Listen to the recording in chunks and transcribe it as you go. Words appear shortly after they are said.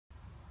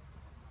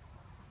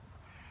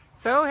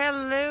So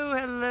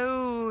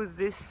hello,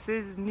 this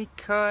is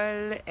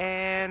Nicole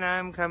and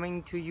I'm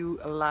coming to you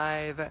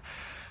live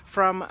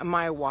from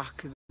my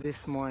walk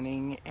this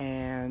morning,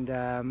 and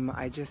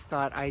I just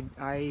thought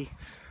I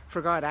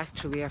forgot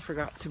to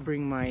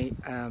bring my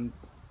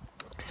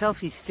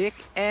selfie stick,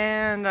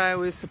 and I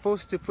was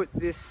supposed to put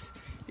this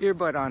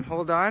earbud on.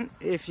 Hold on,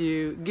 if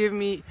you give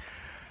me,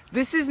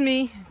 this is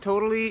me,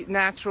 totally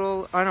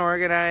natural,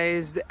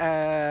 unorganized,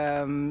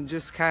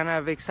 just kind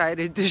of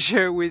excited to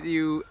share with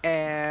you,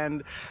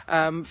 and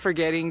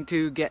forgetting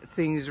to get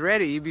things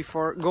ready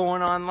before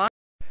going online.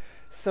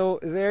 So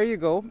there you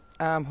go.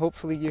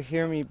 Hopefully you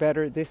hear me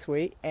better this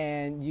way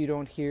and you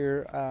don't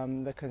hear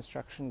the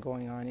construction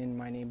going on in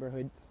my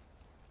neighborhood.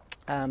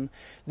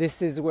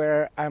 This is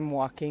where I'm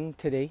walking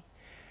today,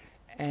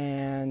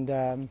 and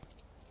I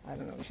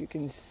don't know if you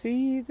can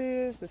see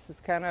this. This is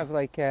kind of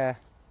like a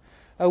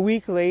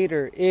week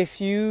later.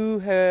 If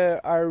you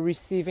are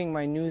receiving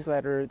my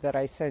newsletter that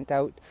I sent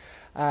out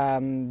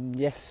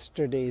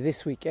yesterday,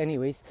 this week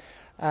anyways,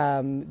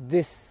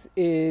 this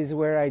is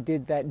where I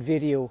did that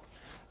video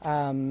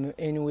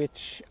in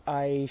which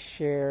I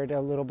shared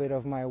a little bit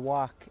of my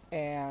walk,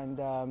 and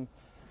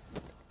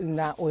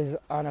that was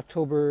on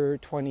October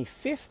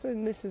 25th,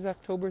 and this is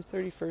October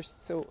 31st,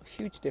 so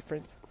huge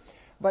difference.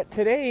 But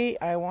today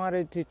I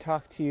wanted to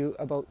talk to you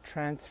about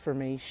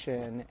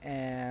transformation,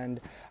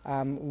 and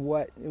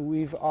what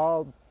we've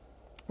all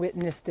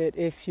witnessed it.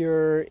 If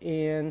you're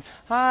in,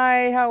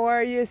 hi, how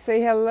are you?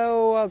 Say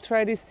hello. I'll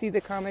try to see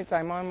the comments.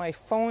 I'm on my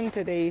phone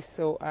today,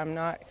 so I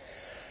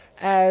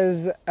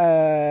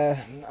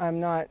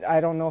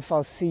don't know if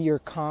I'll see your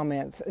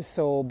comments.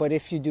 So, but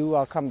if you do,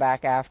 I'll come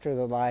back after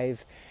the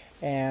live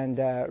and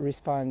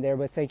respond there.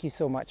 But thank you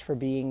so much for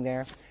being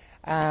there.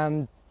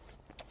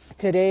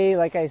 Today,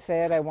 like I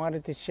said, I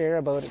wanted to share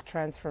about a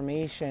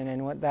transformation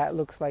and what that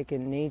looks like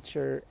in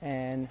nature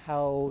and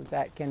how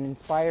that can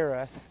inspire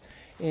us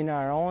in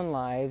our own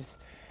lives.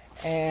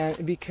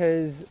 And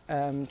because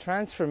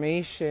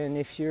transformation,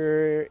 if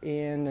you're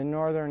in the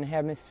northern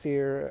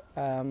hemisphere,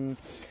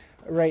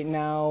 right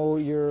now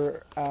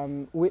you're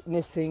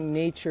witnessing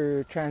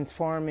nature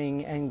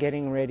transforming and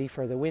getting ready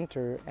for the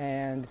winter.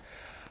 And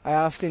I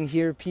often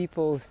hear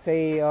people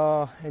say,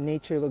 oh,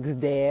 nature looks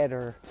dead,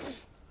 or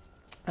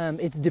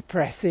it's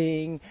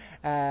depressing.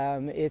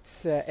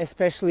 It's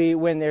especially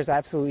when there's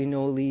absolutely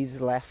no leaves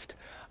left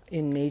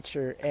in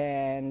nature.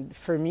 And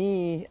for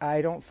me,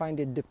 I don't find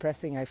it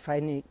depressing. I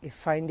find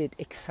it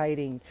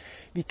exciting,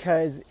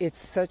 because it's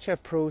such a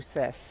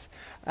process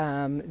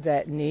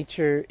that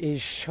nature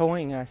is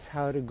showing us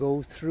how to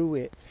go through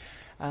it.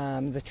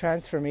 The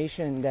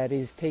transformation that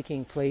is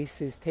taking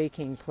place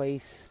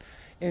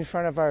in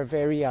front of our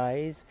very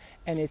eyes,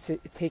 and it's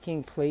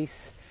taking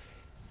place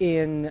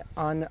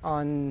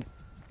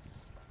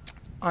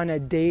on a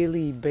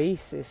daily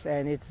basis,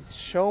 and it's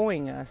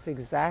showing us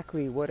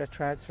exactly what a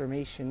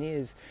transformation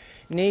is.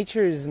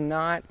 Nature is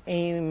not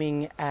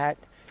aiming at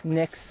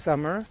next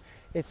summer.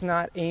 It's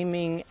not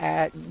aiming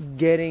at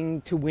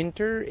getting to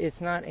winter. It's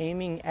not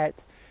aiming at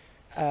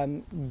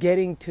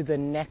getting to the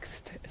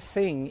next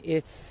thing.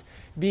 It's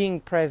being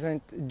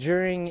present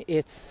during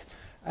its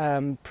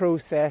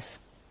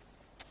process,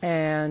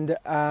 and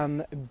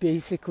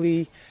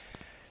basically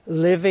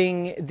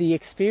living the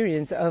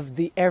experience of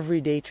the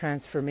everyday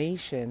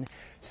transformation.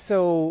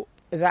 So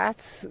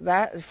that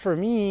for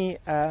me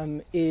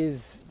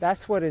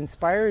that's what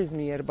inspires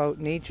me about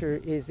nature.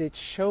 Is it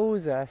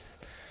shows us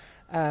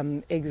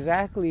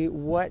exactly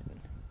what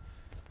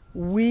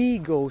we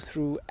go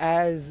through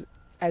as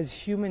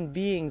human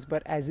beings,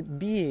 but as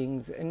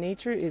beings. And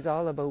nature is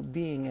all about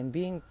being and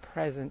being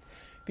present,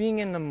 being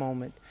in the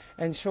moment,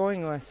 and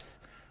showing us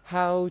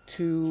how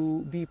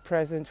to be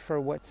present for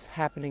what's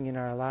happening in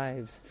our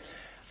lives.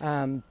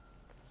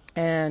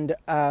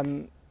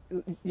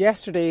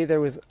 Yesterday there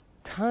was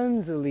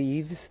tons of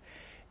leaves,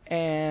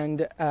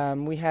 and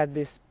we had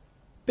this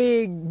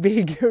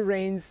big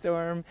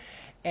rainstorm.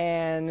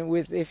 And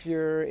if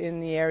you're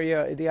in the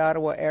area, the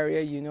Ottawa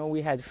area, you know,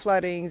 we had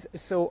floodings.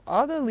 So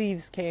all the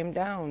leaves came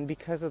down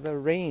because of the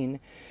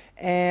rain.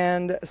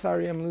 And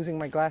sorry, I'm losing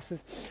my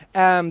glasses.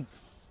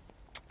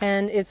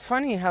 And it's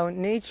funny how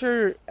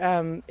nature,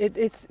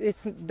 it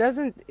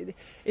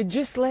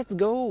just lets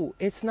go.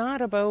 It's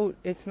not about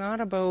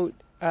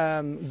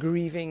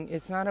grieving.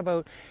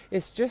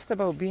 It's just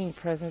about being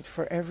present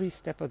for every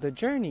step of the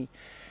journey.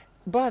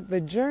 But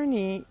the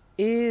journey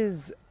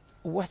is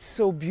what's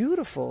so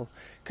beautiful,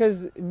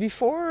 because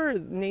before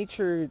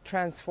nature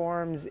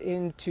transforms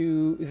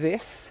into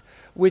this,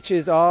 which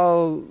is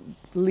all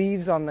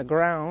leaves on the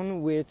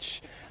ground,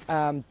 which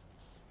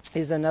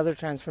is another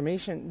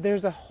transformation,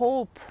 there's a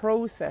whole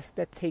process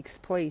that takes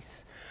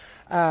place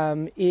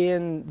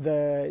in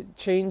the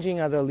changing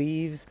of the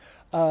leaves,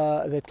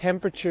 the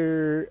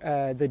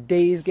temperature, the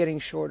days getting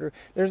shorter.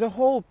 There's a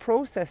whole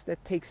process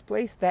that takes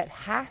place, that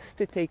has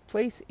to take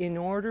place in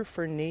order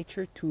for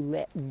nature to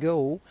let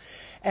go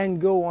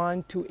and go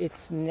on to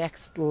its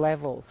next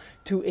level,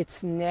 to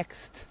its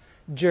next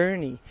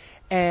journey.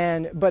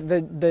 But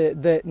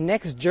the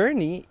next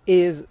journey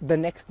is the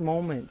next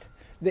moment.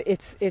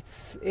 It's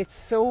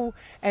so,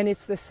 and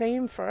it's the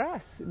same for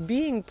us.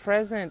 Being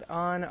present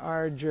on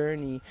our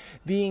journey,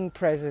 being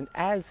present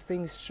as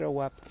things show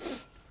up.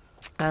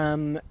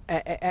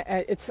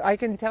 I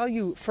can tell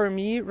you, for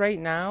me right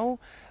now,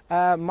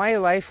 my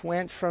life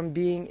went from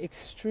being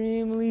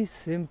extremely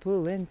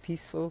simple and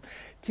peaceful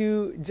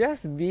to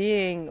just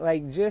being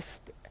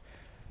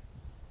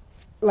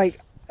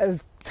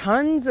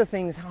tons of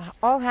things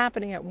all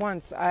happening at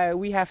once.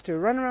 We have to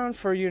run around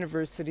for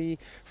university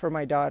for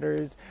my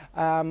daughters.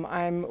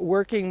 I'm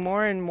working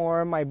more and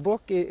more. My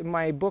book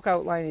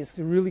outline is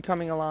really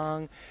coming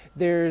along.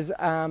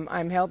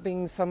 I'm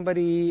helping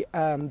somebody.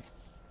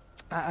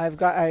 I've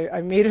got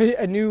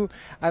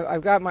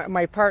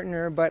my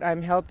partner, but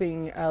I'm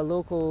helping a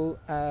local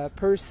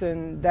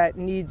person that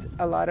needs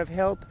a lot of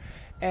help,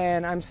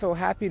 and I'm so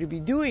happy to be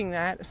doing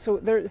that.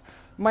 So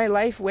my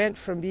life went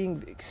from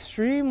being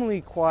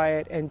extremely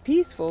quiet and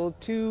peaceful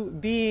to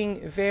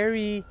being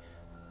very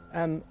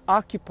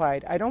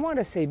occupied. I don't want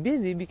to say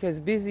busy, because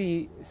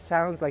busy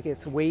sounds like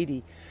it's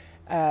weighty.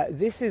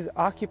 This is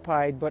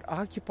occupied, but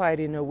occupied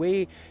in a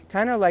way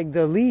kind of like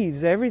the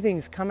leaves.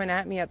 Everything's coming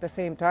at me at the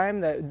same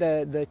time.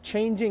 The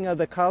changing of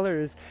the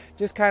colors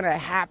just kind of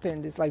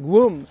happened. It's like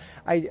whoom!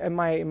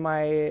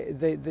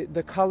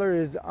 The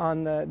colors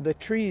on the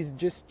trees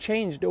just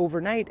changed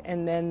overnight,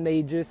 and then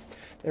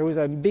there was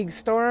a big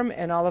storm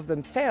and all of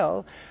them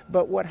fell.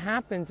 But what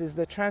happens is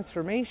the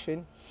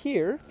transformation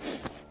here.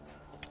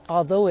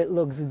 Although it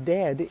looks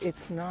dead,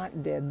 it's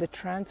not dead. The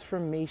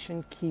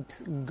transformation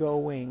keeps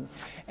going.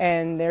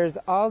 And there's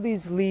all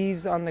these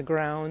leaves on the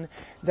ground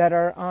that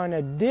are on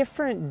a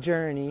different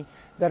journey,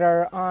 that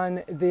are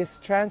on this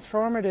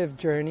transformative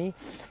journey.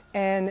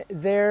 And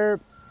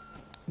they're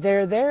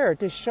there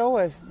to show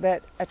us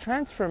that a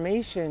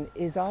transformation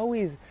is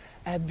always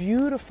a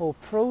beautiful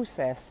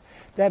process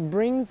that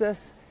brings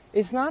us,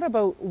 it's not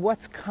about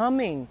what's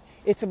coming.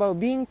 It's about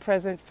being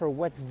present for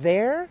what's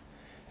there,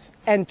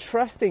 and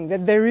trusting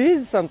that there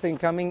is something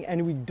coming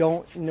and we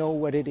don't know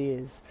what it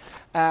is.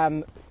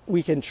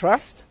 We can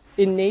trust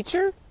in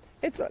nature.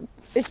 It's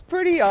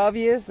pretty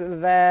obvious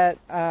that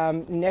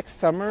next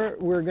summer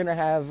we're going to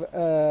have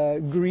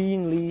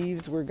green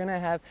leaves.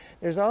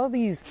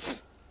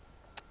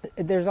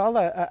 There's all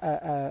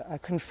a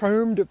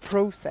confirmed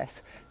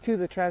process to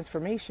the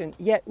transformation,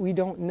 yet we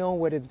don't know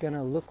what it's going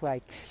to look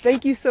like.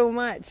 Thank you so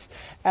much.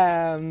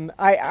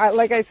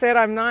 Like I said,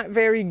 I'm not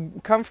very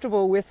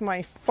comfortable with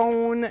my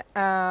phone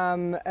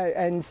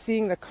and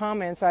seeing the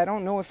comments. I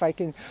don't know if I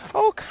can.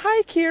 Oh,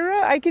 hi,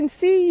 Kira. I can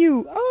see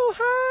you. Oh,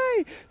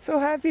 hi. So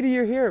happy that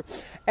you're here.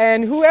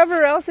 And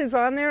whoever else is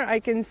on there, I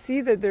can see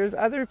that there's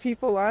other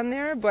people on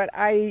there, but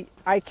I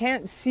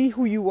can't see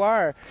who you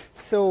are.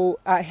 So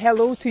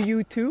hello to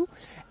you too.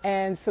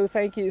 And so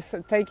thank you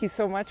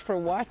so much for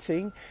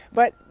watching.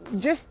 But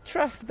just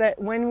trust that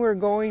when we're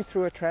going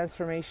through a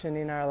transformation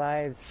in our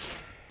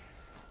lives,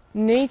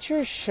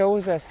 nature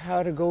shows us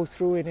how to go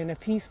through it in a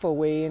peaceful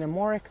way, in a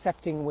more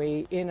accepting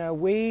way, in a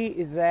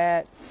way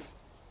that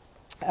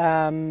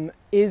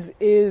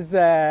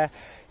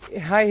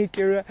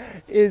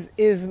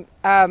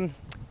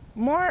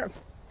more.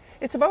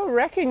 It's about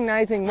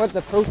recognizing what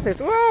the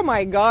process. Oh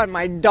my God,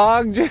 my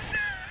dog just.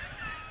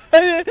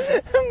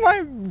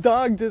 My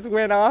dog just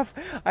went off.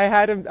 I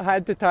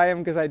had to tie him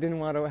because I didn't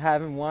want to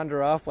have him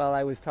wander off while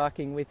I was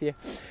talking with you.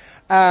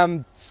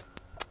 But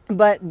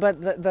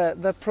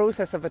the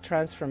process of a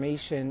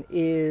transformation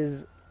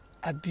is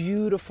a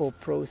beautiful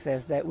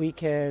process that we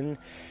can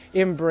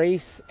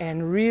embrace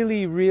and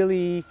really,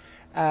 really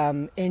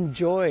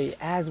enjoy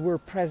as we're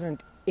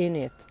present in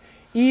it.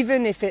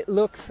 Even if it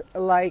looks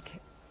like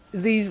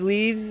these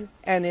leaves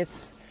and it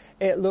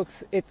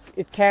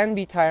can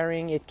be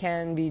tiring, it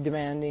can be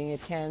demanding,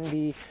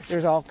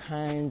 there's all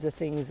kinds of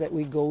things that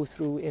we go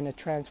through in a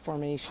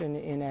transformation,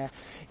 in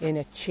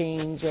a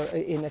change, or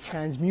in a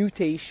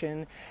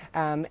transmutation,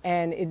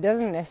 and it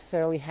doesn't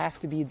necessarily have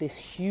to be this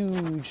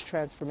huge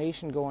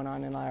transformation going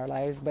on in our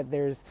lives, but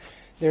there's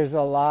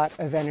a lot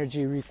of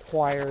energy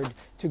required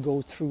to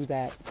go through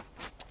that.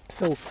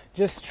 So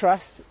just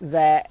trust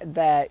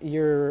that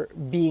you're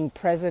being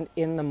present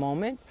in the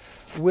moment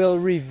will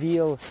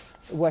reveal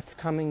what's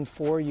coming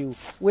for you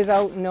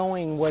without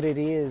knowing what it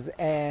is,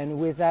 and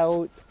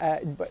without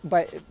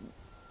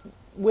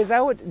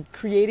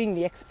creating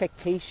the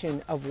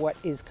expectation of what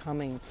is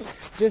coming.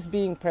 Just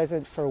being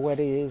present for what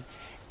it is,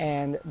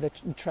 and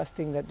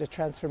trusting that the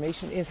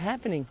transformation is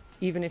happening,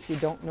 even if you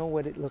don't know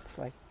what it looks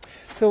like.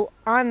 So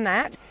on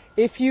that,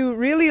 if you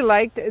really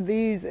liked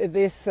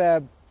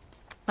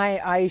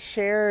I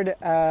share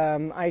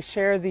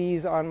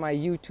these on my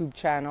YouTube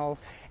channel,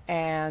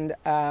 and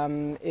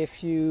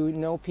if you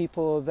know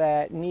people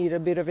that need a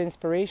bit of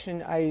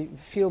inspiration, I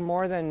feel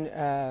more than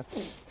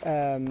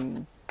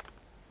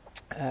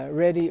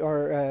ready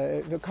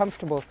or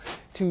comfortable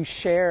to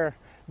share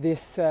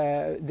this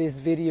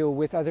video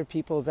with other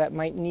people that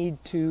might need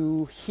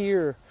to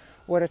hear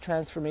what a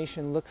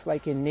transformation looks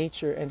like in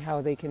nature and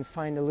how they can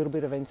find a little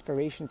bit of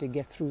inspiration to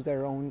get through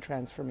their own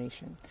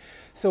transformation.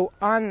 So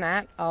on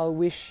that, I'll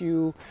wish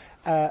you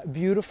a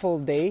beautiful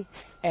day.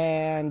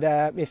 And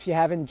if you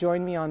haven't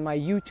joined me on my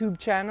YouTube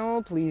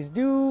channel, please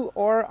do,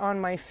 or on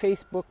my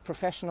Facebook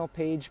professional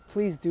page,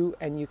 please do.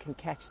 And you can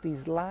catch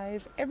these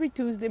live every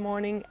Tuesday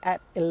morning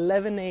at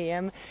 11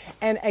 a.m.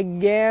 And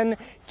again,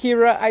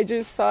 Kira, I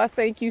just saw,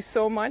 thank you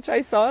so much.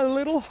 I saw a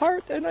little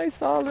heart and I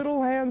saw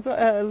little hands,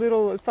 a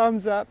little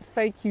thumbs up.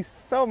 Thank you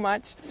so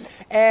much.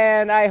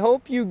 And I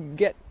hope you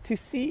get to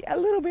see a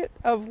little bit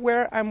of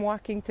where I'm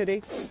walking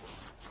today.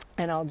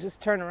 And I'll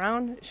just turn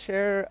around,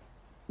 share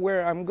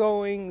where I'm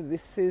going.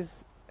 This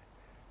is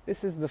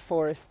the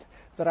forest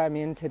that I'm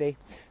in today.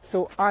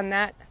 So on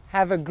that,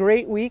 have a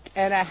great week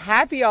and a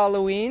happy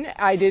Halloween.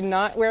 I did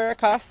not wear a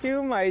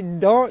costume. I'm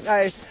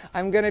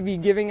going to be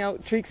giving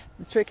out trick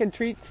and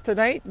treats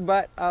tonight,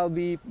 but I'll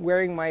be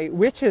wearing my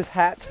witch's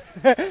hat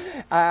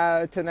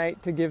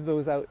tonight to give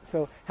those out.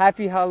 So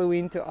happy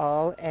Halloween to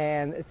all,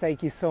 and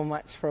thank you so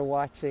much for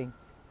watching.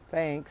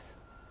 Thanks.